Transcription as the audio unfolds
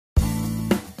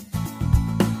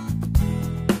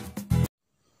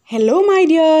Hello, my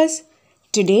dears.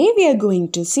 Today we are going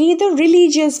to see the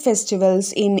religious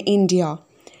festivals in India.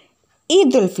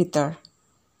 Eid al-Fitr.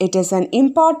 It is an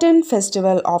important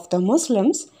festival of the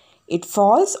Muslims. It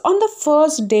falls on the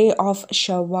first day of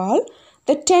Shawwal,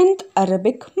 the 10th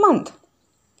Arabic month.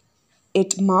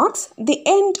 It marks the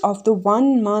end of the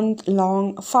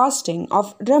 1-month-long fasting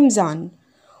of Ramzan.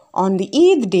 On the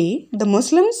Eid day, the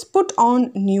Muslims put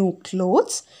on new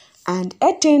clothes and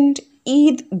attend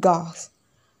Eid Gahs.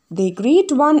 They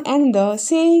greet one another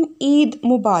saying Eid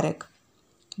Mubarak.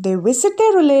 They visit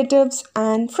their relatives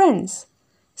and friends.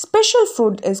 Special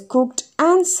food is cooked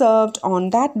and served on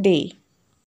that day.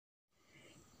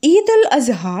 Eid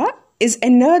al-Azha is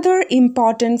another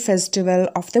important festival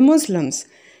of the Muslims.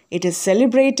 It is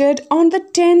celebrated on the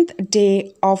 10th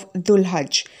day of Dhul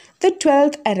Hajj, the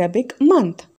 12th Arabic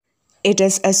month. It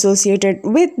is associated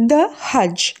with the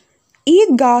Hajj.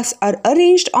 Eid Gahs are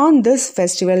arranged on this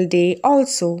festival day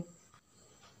also.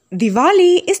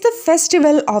 Diwali is the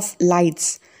festival of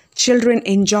lights. Children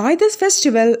enjoy this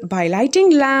festival by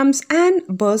lighting lamps and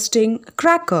bursting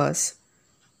crackers.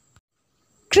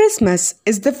 Christmas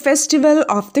is the festival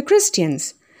of the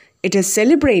Christians. It is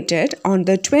celebrated on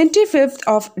the 25th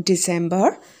of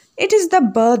December. It is the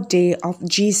birthday of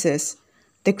Jesus.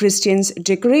 The Christians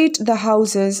decorate the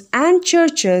houses and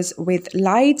churches with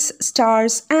lights,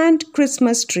 stars, and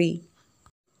Christmas tree.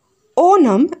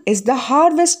 Onam is the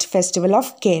harvest festival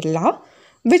of Kerala,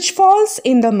 which falls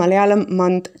in the Malayalam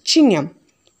month Chinnam.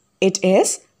 It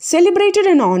is celebrated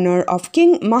in honor of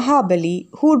King Mahabali,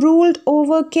 who ruled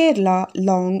over Kerala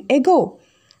long ago.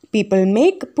 People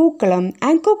make pookalam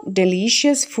and cook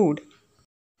delicious food.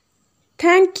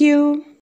 Thank you.